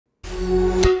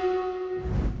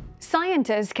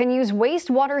Scientists can use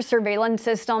wastewater surveillance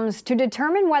systems to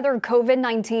determine whether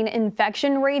COVID-19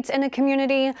 infection rates in a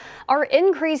community are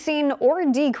increasing or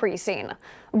decreasing.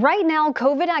 Right now,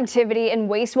 COVID activity in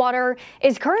wastewater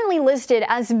is currently listed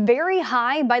as very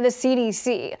high by the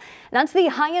CDC. That's the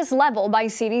highest level by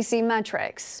CDC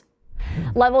metrics.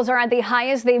 Levels are at the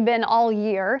highest they've been all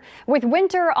year, with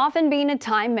winter often being a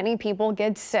time many people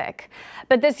get sick.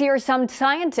 But this year, some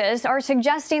scientists are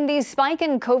suggesting the spike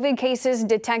in COVID cases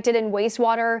detected in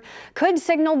wastewater could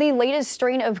signal the latest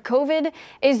strain of COVID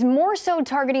is more so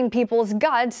targeting people's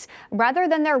guts rather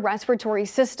than their respiratory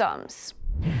systems.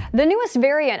 The newest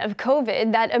variant of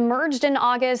COVID that emerged in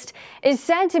August is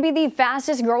said to be the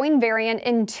fastest growing variant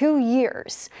in 2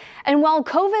 years. And while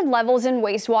COVID levels in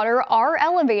wastewater are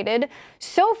elevated,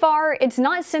 so far it's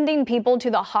not sending people to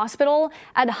the hospital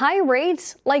at high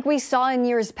rates like we saw in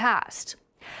years past.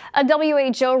 A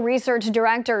WHO research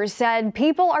director said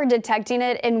people are detecting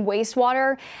it in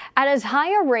wastewater at as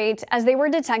high a rate as they were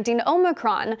detecting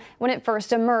Omicron when it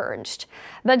first emerged.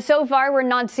 But so far, we're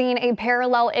not seeing a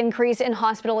parallel increase in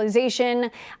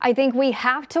hospitalization. I think we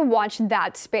have to watch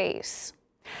that space.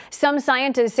 Some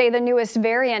scientists say the newest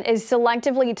variant is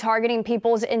selectively targeting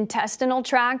people's intestinal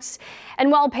tracts. And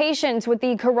while patients with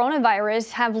the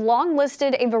coronavirus have long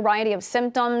listed a variety of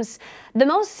symptoms, the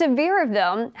most severe of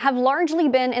them have largely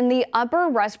been in the upper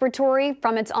respiratory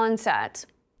from its onset.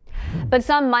 But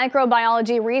some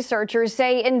microbiology researchers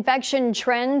say infection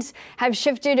trends have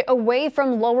shifted away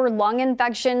from lower lung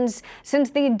infections since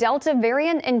the Delta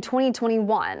variant in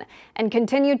 2021 and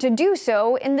continue to do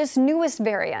so in this newest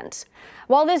variant.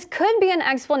 While this could be an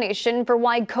explanation for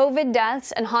why COVID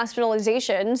deaths and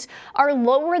hospitalizations are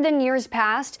lower than years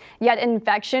past, yet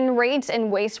infection rates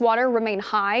in wastewater remain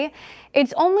high,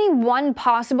 it's only one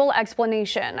possible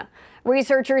explanation.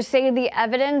 Researchers say the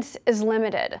evidence is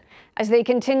limited as they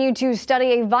continue to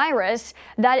study a virus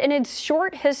that in its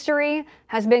short history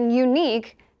has been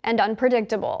unique and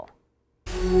unpredictable.